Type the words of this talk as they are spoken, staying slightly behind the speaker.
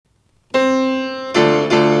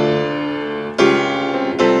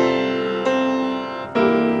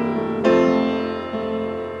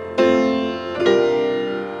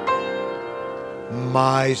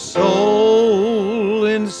My soul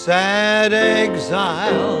in sad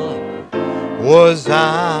exile was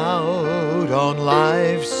out on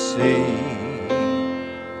life's sea,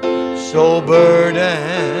 so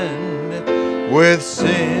burdened with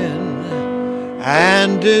sin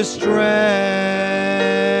and distressed,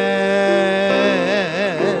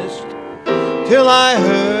 till I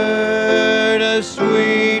heard a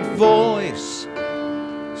sweet voice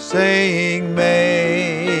saying,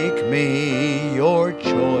 make me your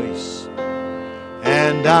choice.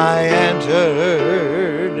 And I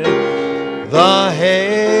entered the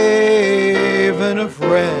haven of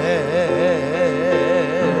rest.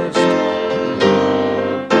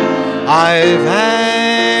 I've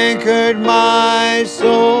anchored my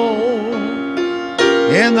soul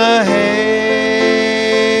in the haven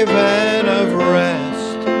of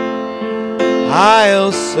rest.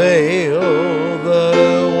 I'll sail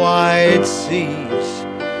the wide seas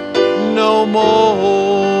no more.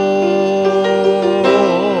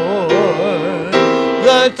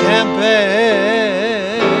 The tempest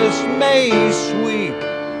may sweep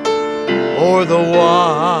o'er the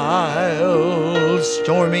wild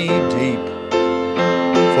stormy deep,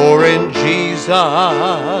 for in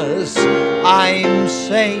Jesus I'm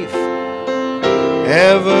safe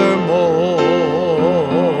evermore.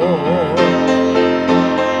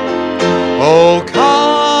 Oh,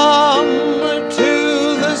 come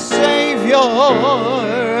to the Savior,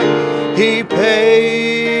 He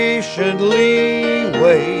patiently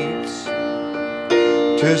waits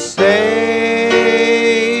to save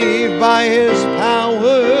by His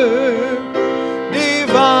power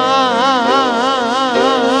divine.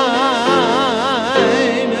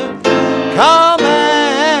 Come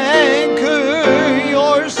anchor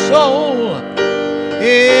your soul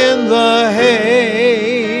in the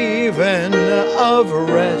haven of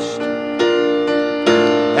rest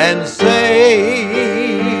and say,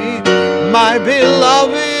 my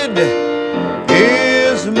beloved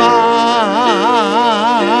is mine.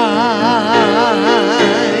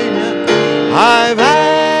 I've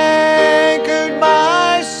anchored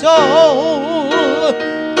my soul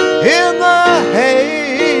in the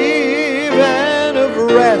haven of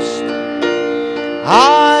rest.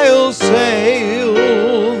 I'll sail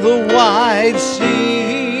the wide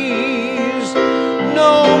seas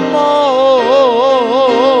no more.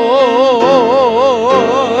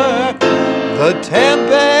 The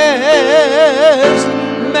tempest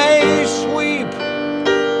may sweep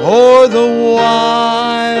o'er the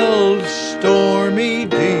wild stormy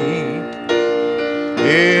deep.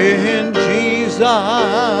 In Jesus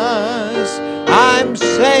I'm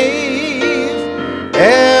safe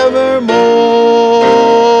evermore.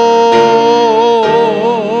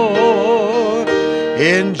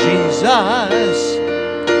 In Jesus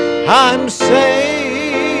I'm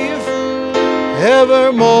safe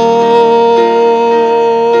evermore.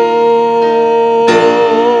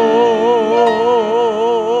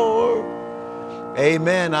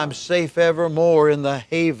 Amen. I'm safe evermore in the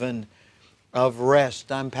haven of rest.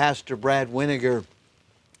 I'm Pastor Brad Weniger.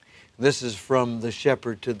 This is From the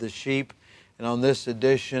Shepherd to the Sheep. And on this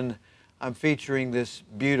edition, I'm featuring this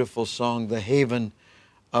beautiful song, The Haven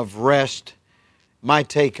of Rest, my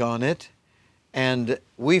take on it. And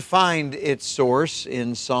we find its source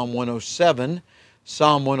in Psalm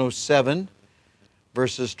 107,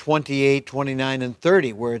 verses 28, 29, and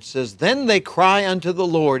 30, where it says, Then they cry unto the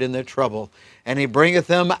Lord in their trouble, and He bringeth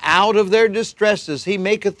them out of their distresses. He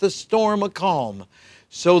maketh the storm a calm,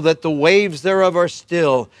 so that the waves thereof are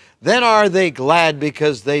still. Then are they glad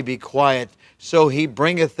because they be quiet. So He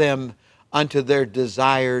bringeth them unto their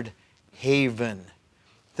desired haven.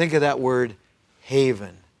 Think of that word,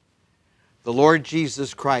 haven. The Lord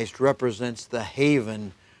Jesus Christ represents the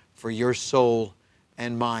haven for your soul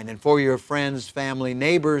and mine, and for your friends, family,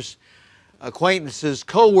 neighbors, acquaintances,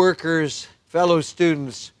 co-workers, fellow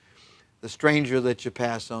students, the stranger that you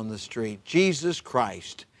pass on the street. Jesus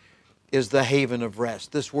Christ is the haven of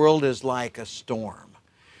rest. This world is like a storm.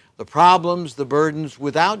 The problems, the burdens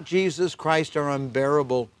without Jesus Christ are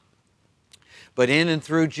unbearable. But in and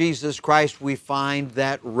through Jesus Christ we find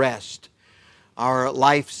that rest. Our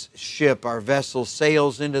life's ship, our vessel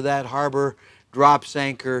sails into that harbor, drops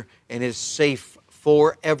anchor, and is safe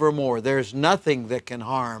forevermore. There's nothing that can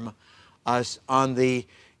harm us on the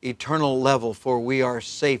eternal level, for we are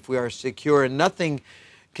safe, we are secure, and nothing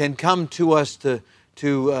can come to us to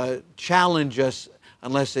challenge us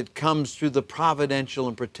unless it comes through the providential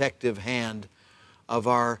and protective hand of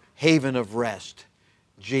our haven of rest,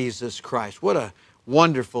 Jesus Christ. What a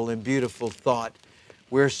wonderful and beautiful thought.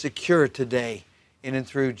 We're secure today in and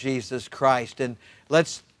through Jesus Christ. And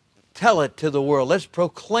let's tell it to the world. Let's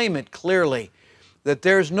proclaim it clearly that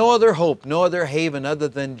there's no other hope, no other haven other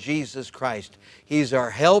than Jesus Christ. He's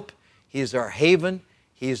our help, He's our haven,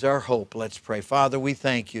 He's our hope. Let's pray. Father, we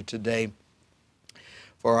thank You today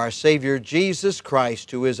for our Savior Jesus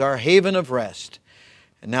Christ, who is our haven of rest.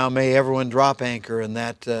 And now may everyone drop anchor in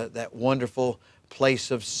that wonderful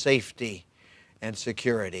place of safety and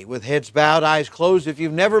security. With heads bowed, eyes closed, if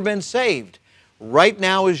you've never been saved, right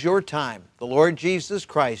now is your time. The Lord Jesus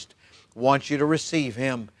Christ wants you to receive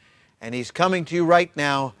Him. And He's coming to you right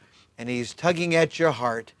now, and He's tugging at your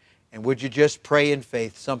heart. And would you just pray in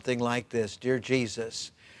faith something like this? Dear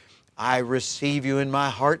Jesus, I receive You in my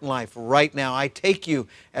heart and life right now. I take You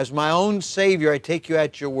as my own Savior. I take You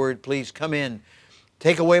at Your word. Please come in.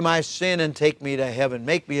 Take away my sin and take me to heaven.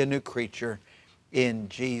 Make me a new creature in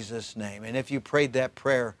Jesus' name. And if you prayed that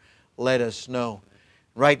prayer, let us know.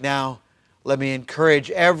 Right now, let me encourage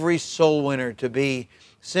every soul winner to be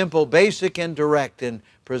simple, basic, and direct, and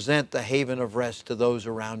present the haven of rest to those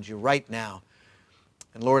around you right now.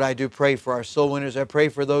 And Lord, I do pray for our soul winners. I pray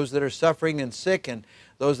for those that are suffering and sick and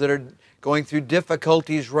those that are going through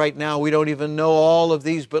difficulties right now. We don't even know all of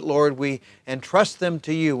these, but Lord, we entrust them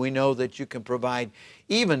to You. We know that You can provide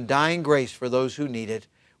even dying grace for those who need it.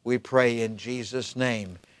 We pray in Jesus'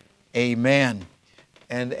 name. Amen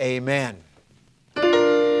and amen.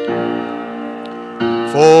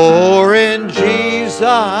 For in Jesus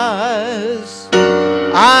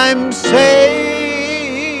I'm safe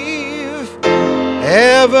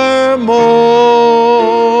evermore.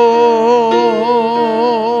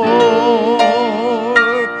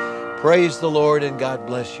 Praise the Lord, and God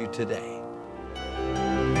bless you today.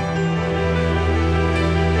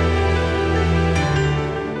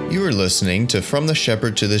 You are listening to From the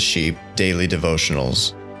Shepherd to the Sheep Daily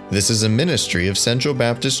Devotionals. This is a ministry of Central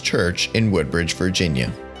Baptist Church in Woodbridge,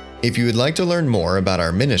 Virginia. If you would like to learn more about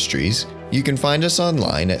our ministries, you can find us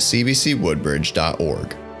online at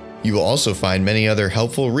cbcwoodbridge.org. You will also find many other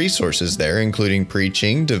helpful resources there, including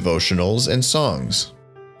preaching, devotionals, and songs.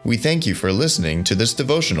 We thank you for listening to this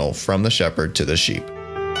devotional From the Shepherd to the Sheep.